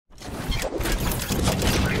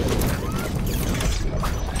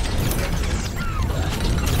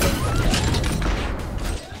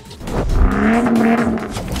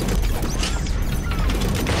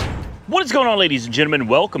What's going on, ladies and gentlemen?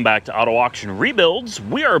 Welcome back to Auto Auction Rebuilds.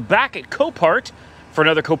 We are back at Copart for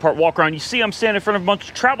another Copart walk around. You see I'm standing in front of a bunch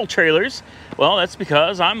of travel trailers. Well, that's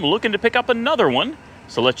because I'm looking to pick up another one.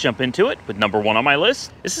 So let's jump into it with number one on my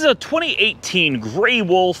list. This is a 2018 Grey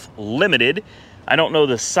Wolf Limited. I don't know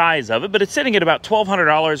the size of it, but it's sitting at about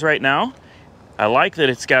 $1,200 right now. I like that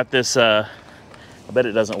it's got this, I bet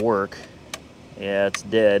it doesn't work. Yeah, it's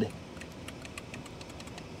dead.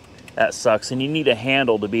 That sucks, and you need a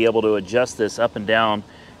handle to be able to adjust this up and down.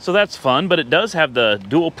 So that's fun, but it does have the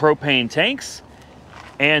dual propane tanks.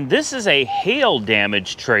 And this is a hail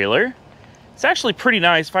damage trailer. It's actually pretty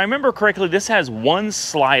nice. If I remember correctly, this has one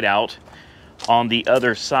slide out on the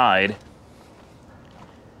other side.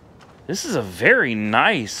 This is a very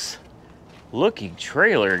nice looking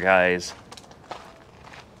trailer, guys.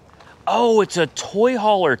 Oh, it's a toy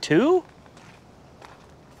hauler too?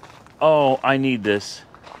 Oh, I need this.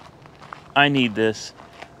 I need this.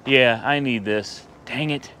 Yeah, I need this.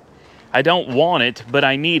 Dang it. I don't want it, but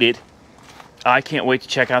I need it. I can't wait to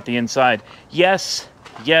check out the inside. Yes,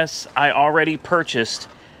 I already purchased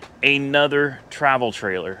another travel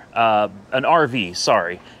trailer. An RV,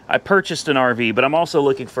 sorry. I purchased an RV, but I'm also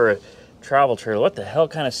looking for a travel trailer. What the hell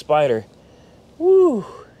kind of spider? Woo!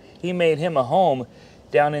 He made him a home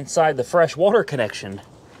down inside the freshwater connection.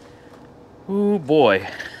 Ooh, boy.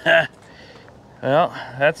 Well,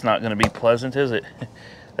 that's not going to be pleasant, is it?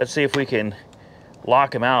 Let's see if we can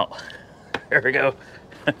lock him out. There we go.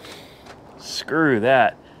 Screw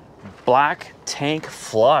that. Black tank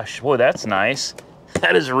flush. Boy, that's nice.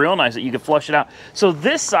 That is real nice that you can flush it out. So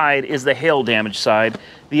this side is the hail damage side.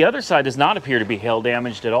 The other side does not appear to be hail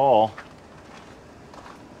damaged at all.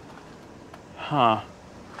 Huh.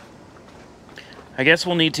 I guess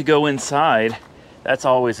we'll need to go inside. That's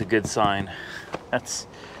always a good sign.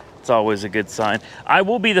 It's always a good sign. I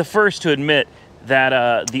will be the first to admit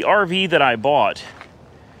that the RV that I bought,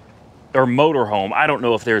 or motorhome, I don't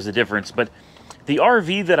know if there's a difference, but the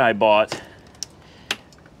RV that I bought,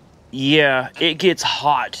 yeah, it gets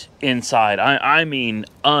hot inside. I mean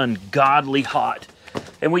ungodly hot.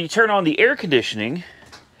 And when you turn on the air conditioning,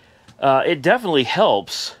 it definitely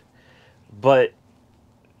helps, but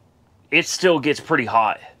it still gets pretty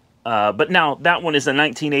hot. But now, that one is a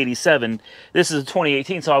 1987. This is a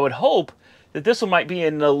 2018, so I would hope that this one might be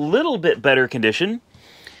in a little bit better condition.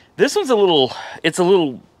 This one's it's a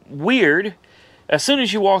little weird. As soon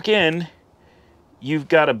as you walk in, you've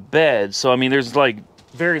got a bed. So, I mean, there's like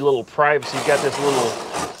very little privacy. You've got this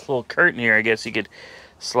little curtain here, I guess you could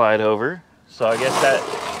slide over. So I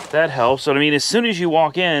guess that helps. So, I mean, as soon as you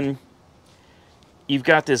walk in, you've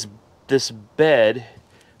got this bed.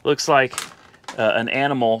 Looks like an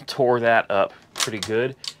animal tore that up pretty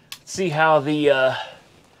good. Let's see how the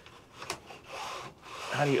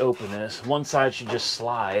how do you open this? One side should just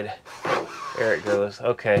slide. There it goes.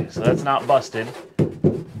 Okay, so that's not busted.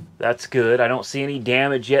 That's good. I don't see any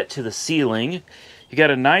damage yet to the ceiling. You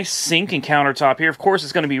got a nice sink and countertop here. Of course,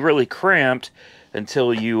 it's going to be really cramped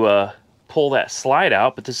until you pull that slide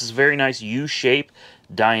out, but this is a very nice U-shape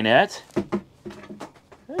dinette.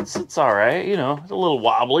 It's all right, you know, it's a little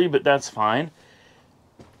wobbly, but that's fine.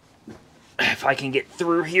 If I can get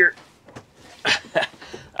through here.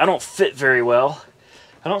 I don't fit very well.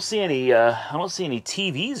 I don't see any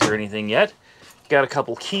TVs or anything yet. Got a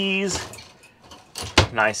couple keys.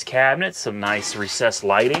 Nice cabinets, some nice recessed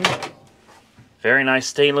lighting. Very nice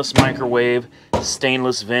stainless microwave,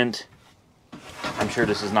 stainless vent. I'm sure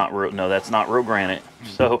this is not no, that's not real granite.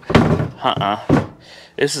 So,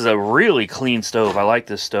 This is a really clean stove. I like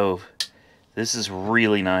this stove. This is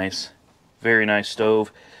really nice. Very nice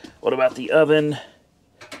stove. What about the oven?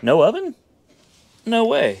 No oven? No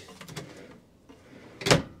way.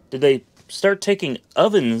 Did they start taking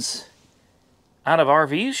ovens out of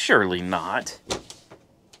RVs? Surely not.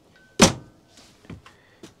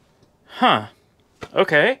 Huh.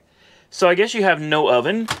 Okay. So I guess you have no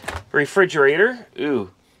oven. Refrigerator.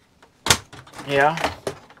 Ooh. Yeah.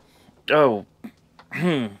 Oh.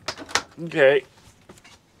 Okay.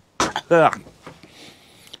 Ugh.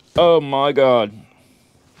 Oh my God.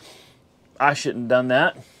 I shouldn't have done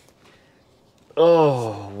that.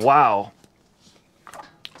 Oh, wow.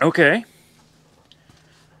 Okay.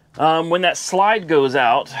 When that slide goes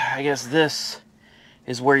out, I guess this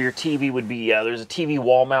is where your TV would be. There's a TV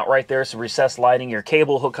wall mount right there, some recessed lighting, your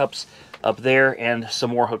cable hookups up there, and some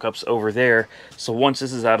more hookups over there. So once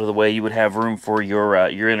this is out of the way, you would have room for your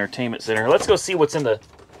entertainment center. Let's go see what's in the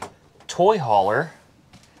toy hauler.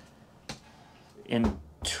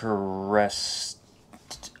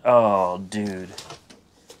 Oh, dude.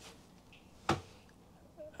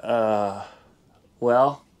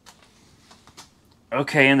 Well,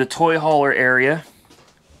 Okay, in the toy hauler area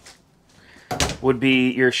would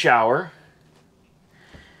be your shower.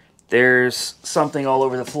 There's something all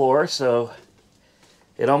over the floor, so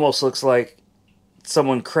it almost looks like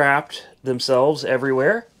someone crapped themselves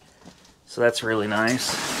everywhere. So that's really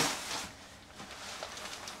nice.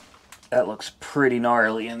 That looks pretty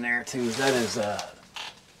gnarly in there too. That is,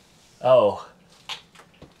 oh,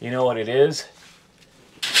 you know what it is?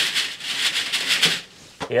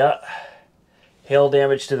 Yeah, hail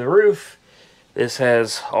damage to the roof. This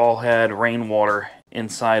has all had rainwater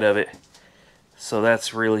inside of it. So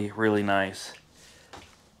that's really, really nice.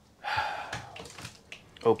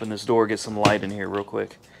 Open this door, get some light in here real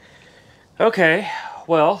quick. Okay,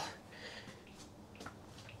 well,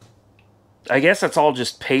 I guess that's all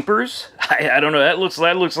just papers. I don't know, that looks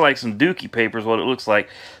like some dookie papers, what it looks like.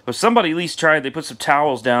 But somebody at least tried, they put some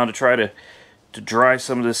towels down to try to dry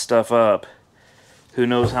some of this stuff up. Who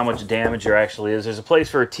knows how much damage there actually is. There's a place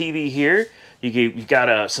for a TV here. You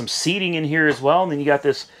got some seating in here as well, and then you got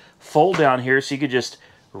this fold down here so you could just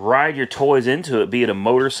ride your toys into it, be it a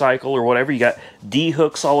motorcycle or whatever. You got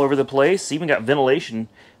D-hooks all over the place. Even got ventilation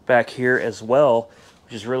back here as well,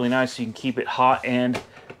 which is really nice. So you can keep it hot and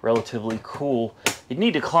relatively cool. You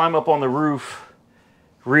need to climb up on the roof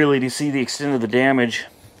really to see the extent of the damage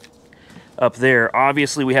up there.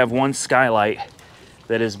 Obviously we have one skylight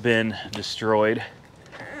that has been destroyed.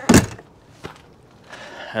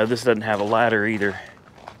 This doesn't have a ladder either.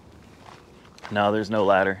 No, there's no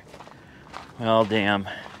ladder. Well, damn.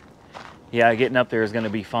 Yeah, getting up there is going to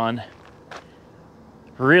be fun.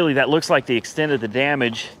 Really, that looks like the extent of the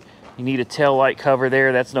damage. You need a tail light cover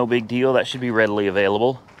there. That's no big deal. That should be readily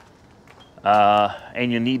available.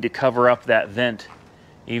 And you need to cover up that vent,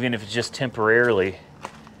 even if it's just temporarily.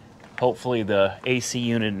 Hopefully the AC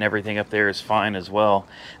unit and everything up there is fine as well.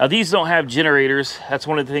 Now these don't have generators. That's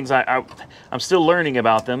one of the things I'm still learning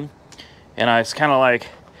about them. And I was kind of like,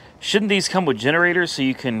 shouldn't these come with generators so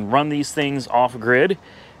you can run these things off grid?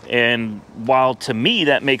 And while to me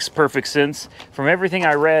that makes perfect sense, from everything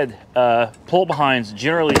I read, pull-behinds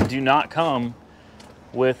generally do not come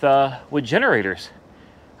with generators.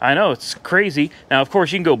 I know, it's crazy. Now, of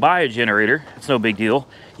course, you can go buy a generator. It's no big deal.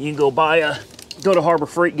 You can go to Harbor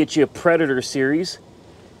Freight and get you a Predator series.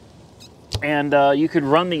 And you could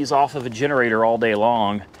run these off of a generator all day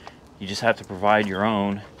long. You just have to provide your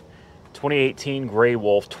own. 2018 Gray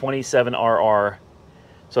Wolf 27RR.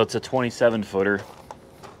 So it's a 27-footer.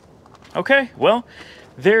 Okay, well,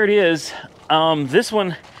 there it is. This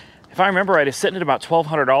one, if I remember right, is sitting at about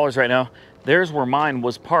 $1,200 right now. There's where mine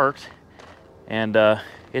was parked. And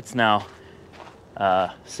it's now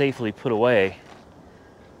safely put away.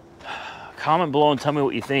 Comment below and tell me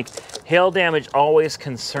what you think. Hail damage always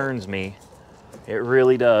concerns me. It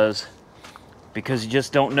really does. Because you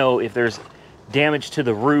just don't know if there's damage to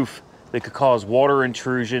the roof that could cause water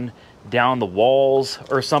intrusion down the walls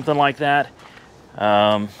or something like that.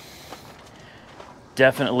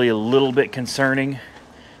 Definitely a little bit concerning.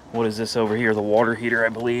 What is this over here? The water heater, I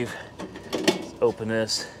believe. Let's open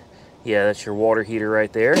this. Yeah, that's your water heater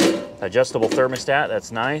right there. Adjustable thermostat,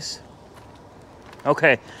 that's nice.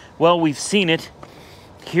 Okay, well, we've seen it.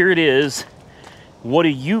 Here it is. What do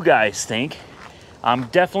you guys think? I'm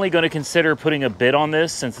definitely going to consider putting a bid on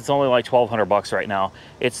this since it's only like $1,200 right now.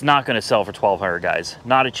 It's not going to sell for $1,200, guys.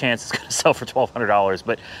 Not a chance it's going to sell for $1,200.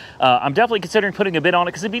 But I'm definitely considering putting a bid on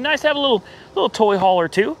it because it'd be nice to have a little toy haul or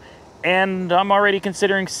two. And I'm already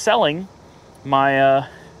considering selling my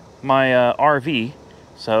RV.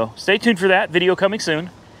 So stay tuned for that. Video coming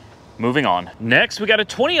soon. Moving on. Next, we got a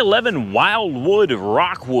 2011 Wildwood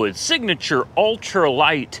Rockwood Signature Ultra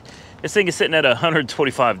Light. This thing is sitting at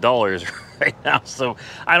 $125 right now, so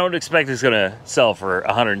I don't expect it's going to sell for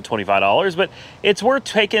 $125, but it's worth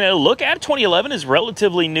taking a look at. 2011 is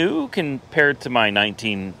relatively new compared to my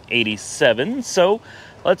 1987, so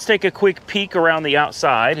let's take a quick peek around the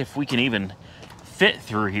outside, if we can even fit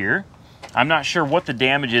through here. I'm not sure what the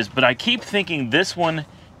damage is, but I keep thinking this one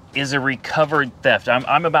is a recovered theft.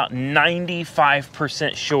 I'm about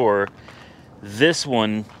 95% sure this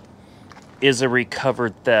one is a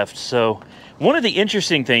recovered theft. So one of the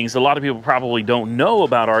interesting things a lot of people probably don't know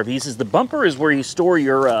about RVs is the bumper is where you store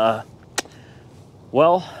your,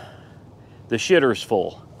 well, the shitter's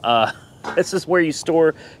full. This is where you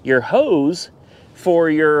store your hose for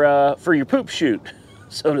your poop chute,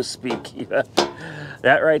 so to speak.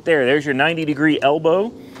 That right there, there's your 90-degree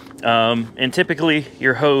elbow. And typically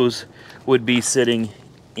your hose would be sitting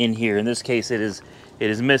in here. In this case, it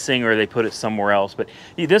is missing, or they put it somewhere else. But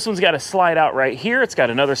this one's got a slide out right here. It's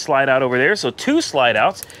got another slide out over there. So two slide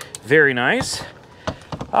outs. Very nice.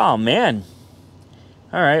 Oh man,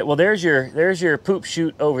 All right, well, there's your poop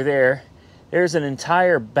chute over there. There's an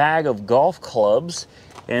entire bag of golf clubs.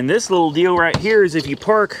 And this little deal right here is if you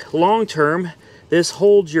park long-term, this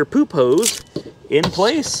holds your poop hose in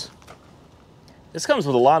place. This comes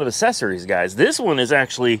with a lot of accessories, guys. This one is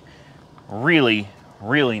actually really,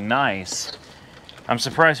 really nice. I'm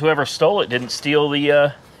surprised whoever stole it didn't steal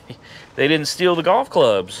the, they didn't steal the golf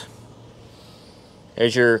clubs.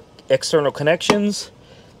 There's your external connections,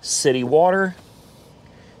 city water,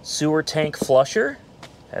 sewer tank flusher.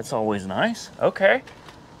 That's always nice. Okay.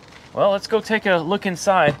 Well, let's go take a look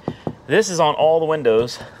inside. This is on all the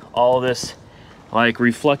windows. All this, like,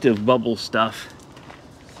 reflective bubble stuff.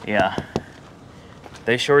 Yeah.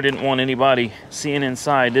 They sure didn't want anybody seeing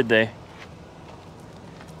inside, did they?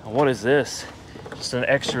 What is this? Just an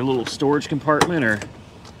extra little storage compartment, or?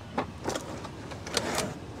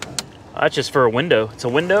 That's just for a window. It's a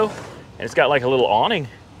window, and it's got like a little awning.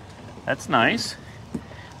 That's nice.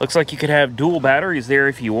 Looks like you could have dual batteries there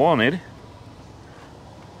if you wanted.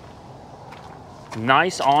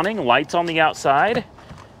 Nice awning, lights on the outside.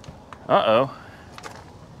 Uh-oh.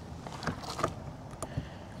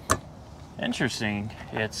 Interesting.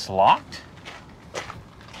 It's locked?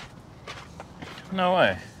 No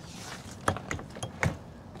way.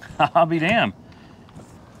 I'll be damned.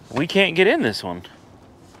 We can't get in this one.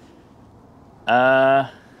 That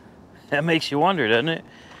makes you wonder, doesn't it?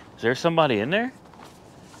 Is there somebody in there?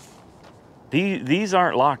 These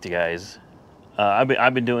aren't locked, guys.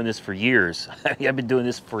 I've been doing this for years. I've been doing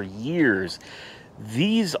this for years.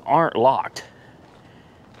 These aren't locked.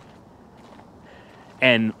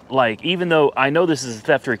 And like, even though I know this is a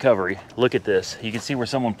theft recovery, look at this. You can see where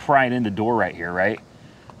someone pried in the door right here, right?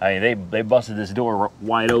 I mean, they busted this door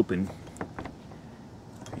wide open.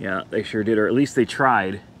 Yeah, they sure did, or at least they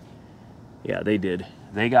tried. Yeah, they did.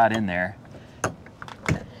 They got in there.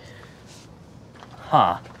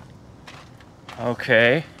 Huh.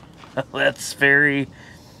 Okay. That's very...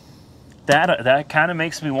 That kind of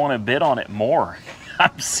makes me want to bid on it more.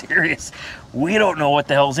 I'm serious. We don't know what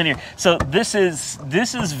the hell's in here. So this is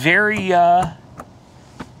very...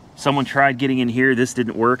 Someone tried getting in here. This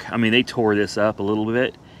didn't work. I mean, they tore this up a little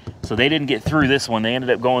bit. So they didn't get through this one. They ended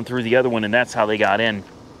up going through the other one, and that's how they got in.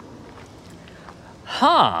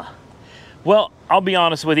 Huh. Well, I'll be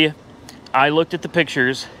honest with you. I looked at the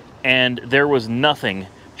pictures, and there was nothing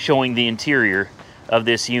showing the interior of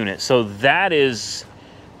this unit. So that is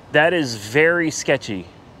very sketchy.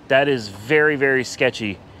 That is very, very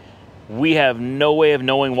sketchy. We have no way of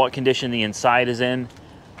knowing what condition the inside is in.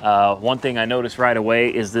 One thing I noticed right away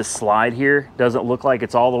is this slide here doesn't look like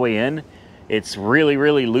it's all the way in. It's really,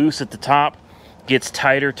 really loose at the top, gets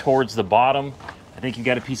tighter towards the bottom. I think you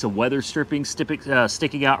got a piece of weather stripping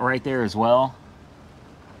sticking out right there as well.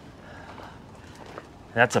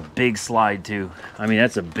 That's a big slide too. I mean,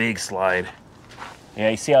 that's a big slide. Yeah,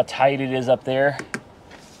 you see how tight it is up there?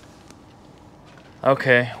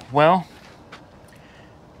 Okay, well,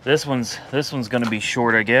 this one's gonna be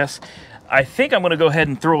short, I guess. I think I'm gonna go ahead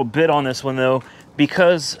and throw a bid on this one though,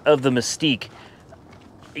 because of the mystique.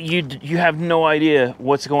 You have no idea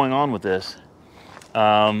what's going on with this.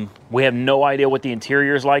 We have no idea what the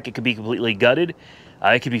interior is like. It could be completely gutted.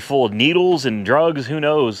 It could be full of needles and drugs, who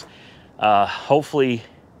knows? Hopefully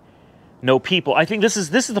no people. I think this is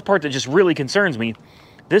the part that just really concerns me.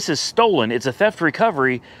 This is stolen. It's a theft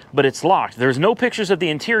recovery, but it's locked. There's no pictures of the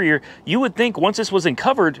interior. You would think once this was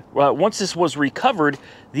recovered,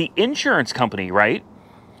 the insurance company, right,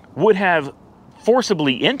 would have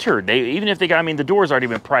forcibly entered. Even if I mean, the door's already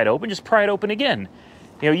been pried open, just pry it open again.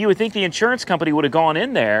 You know, you would think the insurance company would have gone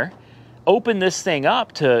in there, opened this thing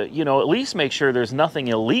up to, you know, at least make sure there's nothing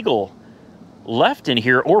illegal left in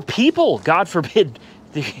here, or people, God forbid.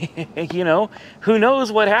 You know, who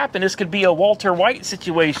knows what happened? This could be a Walter White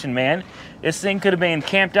situation, man. This thing could have been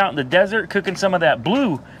camped out in the desert cooking some of that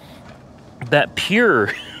blue, that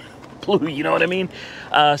pure blue, you know what I mean?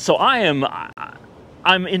 So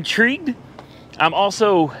I'm intrigued. I'm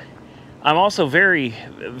also very,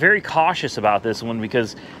 very cautious about this one,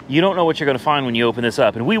 because you don't know what you're going to find when you open this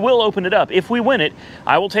up. And we will open it up. If we win it,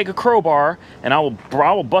 I will take a crowbar and I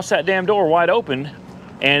will bust that damn door wide open.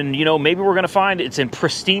 And, you know, maybe we're going to find it's in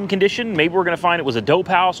pristine condition. Maybe we're going to find it was a dope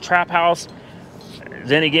house, trap house.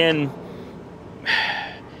 Then again,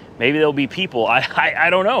 maybe there'll be people.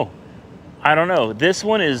 I don't know. I don't know. This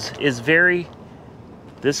one is very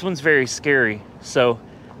scary. So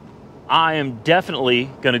I am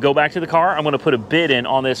definitely going to go back to the car. I'm going to put a bid in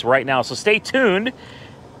on this right now. So stay tuned.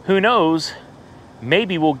 Who knows?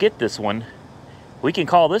 Maybe we'll get this one. We can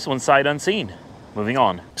call this one sight unseen. Moving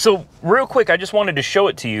on. So real quick, I just wanted to show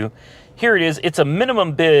it to you. Here it is. It's a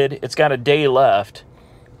minimum bid. It's got a day left.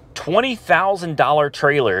 $20,000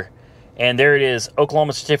 trailer. And there it is,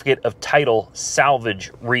 Oklahoma Certificate of Title,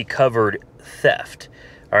 Salvage, Recovered Theft.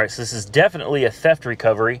 All right, so this is definitely a theft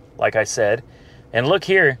recovery, like I said. And look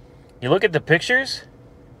here, you look at the pictures,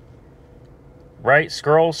 right?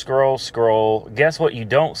 Scroll, scroll, scroll. Guess what you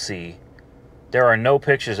don't see? There are no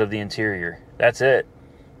pictures of the interior. That's it.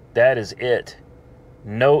 That is it.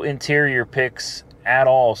 No interior pics at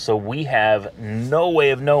all. So we have no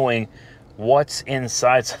way of knowing what's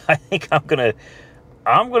inside. So I think I'm gonna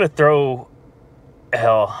throw,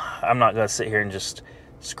 hell, I'm not gonna sit here and just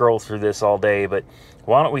scroll through this all day, but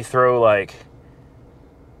why don't we throw like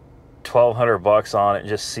 $1,200 on it and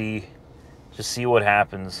just see what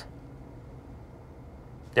happens.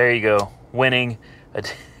 There you go. Winning.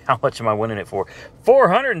 How much am I winning it for?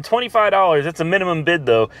 $425. That's a minimum bid,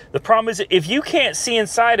 though. The problem is, if you can't see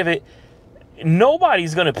inside of it,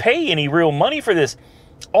 nobody's going to pay any real money for this.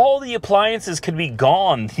 All the appliances could be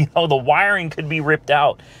gone. You know, the wiring could be ripped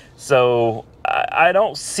out. So I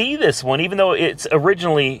don't see this one, even though it's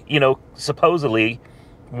originally, you know, supposedly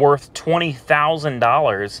worth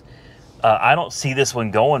 $20,000. I don't see this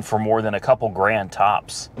one going for more than a couple grand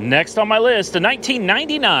tops. Next on my list, a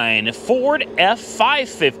 1999 Ford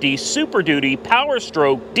F550 Super Duty Power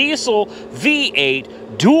Stroke Diesel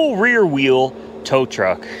V8 Dual Rear Wheel Tow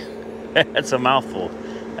Truck. That's a mouthful.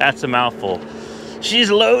 That's a mouthful.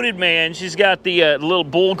 She's loaded, man. She's got the little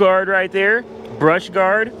bull guard right there, brush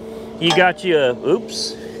guard. You got you a,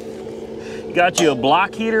 oops. You got you a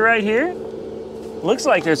block heater right here. Looks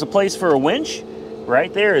like there's a place for a winch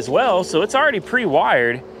right there as well, so it's already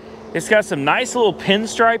pre-wired. It's got some nice little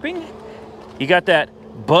pinstriping. You got that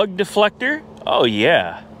bug deflector. Oh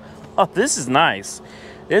yeah. Oh, this is nice.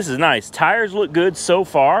 This is nice. Tires look good so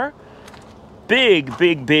far. Big,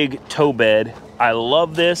 big, big tow bed. I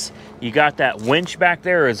love this. You got that winch back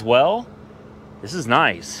there as well. This is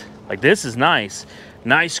nice. Like, this is nice.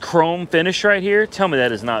 Nice chrome finish right here. Tell me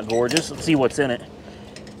that is not gorgeous. Let's see what's in it.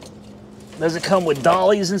 Does it come with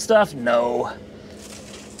dollies and stuff? No.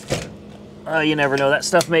 You never know. That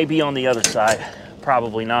stuff may be on the other side.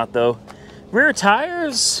 Probably not, though. Rear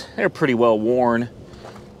tires, they're pretty well worn,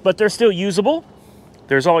 but they're still usable.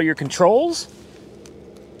 There's all your controls.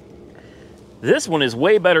 This one is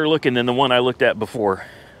way better looking than the one I looked at before.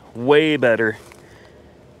 Way better.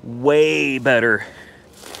 Way better.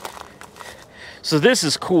 So this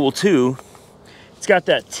is cool, too. It's got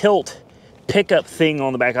that tilt pickup thing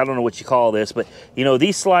on the back. I don't know what you call this, but you know,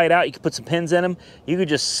 these slide out. You can put some pins in them. You could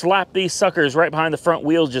just slap these suckers right behind the front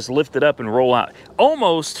wheels, just lift it up and roll out.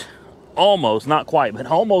 Almost, not quite, but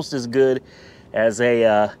almost as good as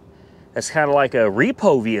a, as kind of like a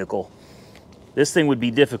repo vehicle. This thing would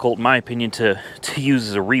be difficult, in my opinion, to use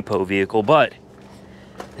as a repo vehicle, but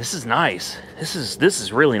this is nice. This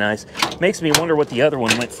is really nice. Makes me wonder what the other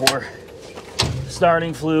one went for.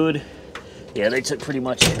 Starting fluid. Yeah, they took pretty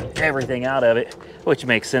much everything out of it, which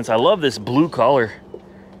makes sense. I love this blue color.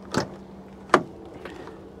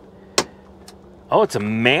 Oh, it's a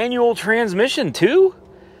manual transmission too?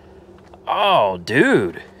 Oh,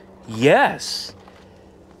 dude. Yes.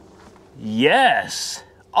 Yes.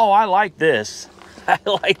 Oh, I like this. I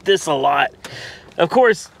like this a lot. Of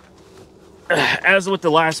course, as with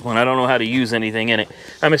the last one, I don't know how to use anything in it.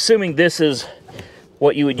 I'm assuming this is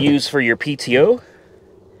what you would use for your PTO.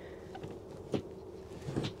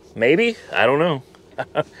 Maybe? I don't know.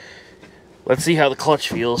 Let's see how the clutch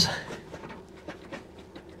feels.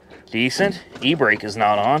 Decent. E-brake is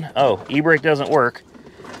not on. Oh, e-brake doesn't work.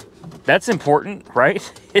 That's important, right?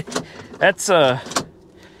 That's, yeah,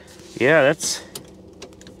 that's...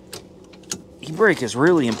 E-brake is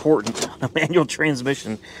really important on a manual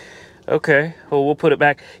transmission. Okay, well, we'll put it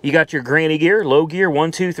back. You got your granny gear, low gear,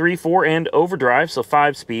 1, 2, 3, 4, and overdrive, so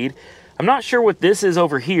 5-speed. I'm not sure what this is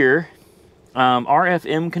over here.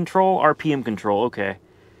 RFM control, RPM control, okay.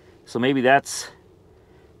 So maybe that's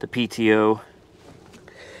the PTO.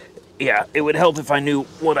 Yeah, it would help if I knew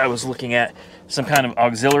what I was looking at. Some kind of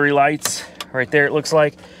auxiliary lights right there, it looks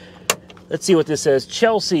like. Let's see what this says.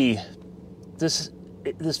 Chelsea, this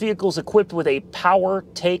vehicle is equipped with a power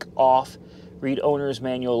take-off. Read owner's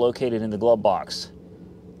manual located in the glove box.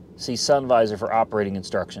 See sun visor for operating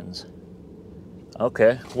instructions.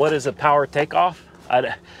 Okay, what is a power takeoff?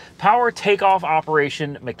 Power takeoff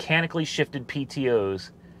operation, mechanically shifted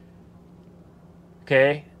PTOs.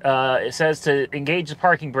 Okay, it says to engage the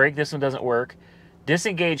parking brake. This one doesn't work.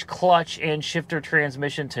 Disengage clutch and shifter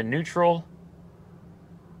transmission to neutral.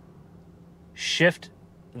 Shift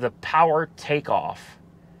the power takeoff.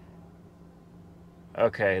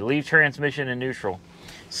 Okay, leave transmission in neutral.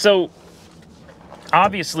 So,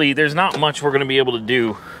 obviously, there's not much we're going to be able to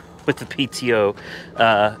do with the PTO.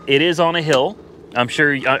 It is on a hill. I'm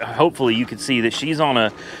sure, hopefully you can see that she's on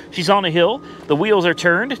a hill. The wheels are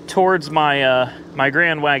turned towards my my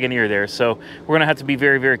Grand Wagoneer there, so we're gonna have to be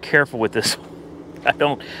very, very careful with this. I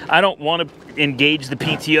don't want to engage the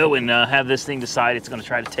PTO and have this thing decide it's gonna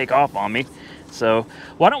try to take off on me. So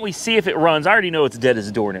why don't we see if it runs? I already know it's dead as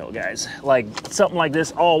a doornail, guys. Like something like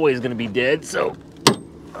this, always gonna be dead. So,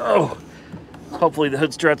 oh, hopefully the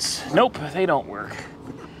hood struts. Nope, they don't work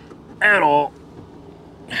at all.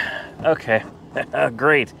 Okay.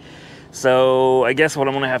 Great. So I guess what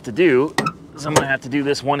I'm gonna have to do is I'm gonna have to do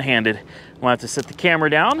this one-handed. I'm gonna have to set the camera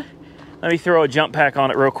down. Let me throw a jump pack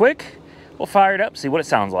on it real quick. We'll fire it up, see what it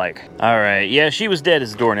sounds like. All right, yeah, she was dead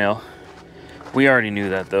as a doornail. We already knew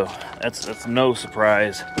that though. That's no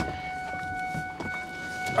surprise.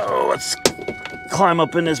 Oh, let's climb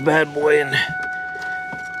up in this bad boy and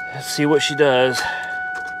see what she does.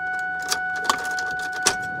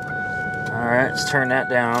 All right, let's turn that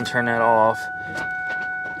down, turn that off.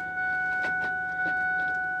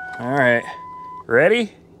 All right,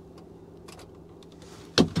 ready?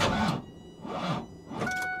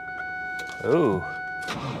 Ooh.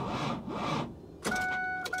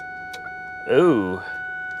 Ooh.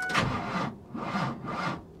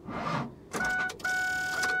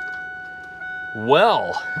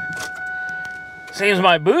 Well, seems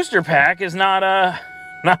my booster pack is not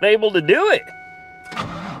able to do it.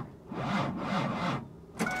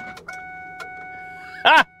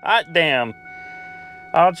 Ha! Hot damn.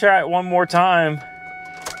 I'll try it one more time,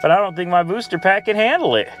 but I don't think my booster pack can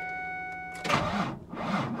handle it.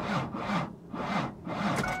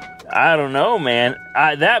 I don't know, man.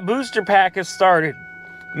 That booster pack has started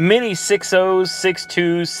many 6.0s,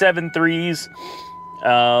 6.2s,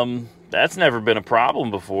 7.3s. That's never been a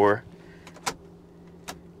problem before.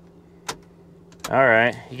 All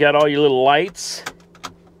right, you got all your little lights.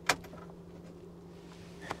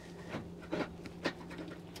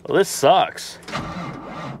 Well, this sucks.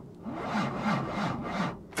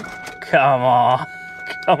 Come on.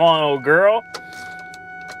 Come on, old girl.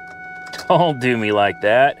 Don't do me like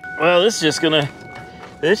that. Well, this is just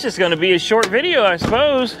gonna be a short video, I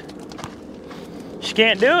suppose. She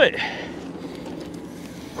can't do it.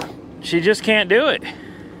 She just can't do it.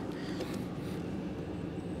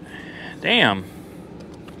 Damn.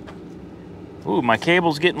 Ooh, my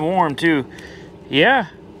cable's getting warm too. Yeah,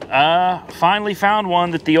 finally found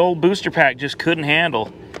one that the old booster pack just couldn't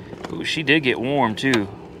handle. Ooh, she did get warm too.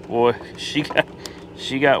 Boy, she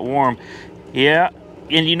got warm. Yeah,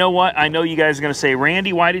 and you know what? I know you guys are gonna say,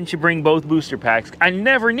 Randy, why didn't you bring both booster packs? I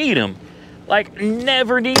never need them. Like,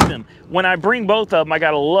 never need them. When I bring both of them, I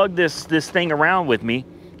gotta lug this thing around with me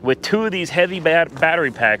with two of these heavy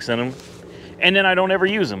battery packs in them, and then I don't ever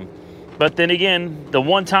use them. But then again, the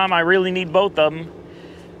one time I really need both of them,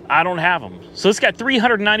 I don't have them. So it's got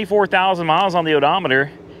 394,000 miles on the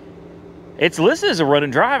odometer. It's listed as a run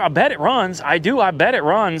and drive. I bet it runs. I bet it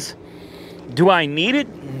runs. Do I need it?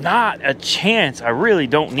 Not a chance. I really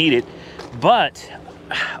don't need it. But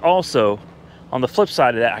also, on the flip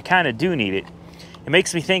side of that, I kind of do need it. It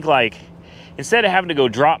makes me think, like, instead of having to go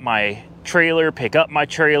drop my trailer, pick up my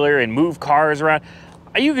trailer, and move cars around,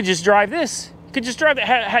 you could just drive this. You could just drive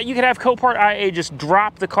it. You could have Copart IA just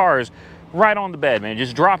drop the cars right on the bed, man.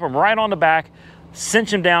 Just drop them right on the back, cinch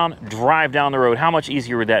them down, drive down the road. How much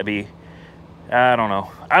easier would that be? I don't know.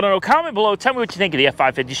 I don't know. Comment below. Tell me what you think of the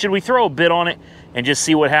F550. Should we throw a bid on it and just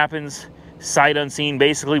see what happens? Sight unseen,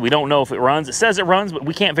 basically. We don't know if it runs. It says it runs, but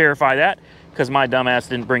we can't verify that because my dumbass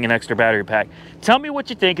didn't bring an extra battery pack. Tell me what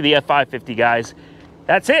you think of the F550, guys.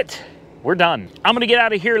 That's it. We're done. I'm gonna get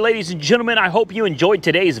out of here, ladies and gentlemen. I hope you enjoyed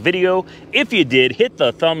today's video. If you did, hit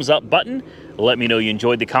the thumbs up button. Let me know you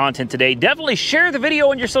enjoyed the content today. Definitely share the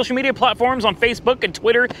video on your social media platforms on Facebook and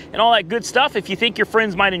Twitter and all that good stuff if you think your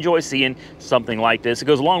friends might enjoy seeing something like this. It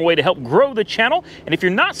goes a long way to help grow the channel. And if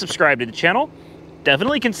you're not subscribed to the channel,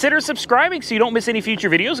 definitely consider subscribing so you don't miss any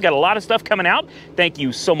future videos. Got a lot of stuff coming out. Thank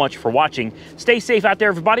you so much for watching. Stay safe out there,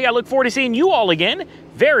 everybody. I look forward to seeing you all again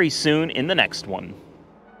very soon in the next one.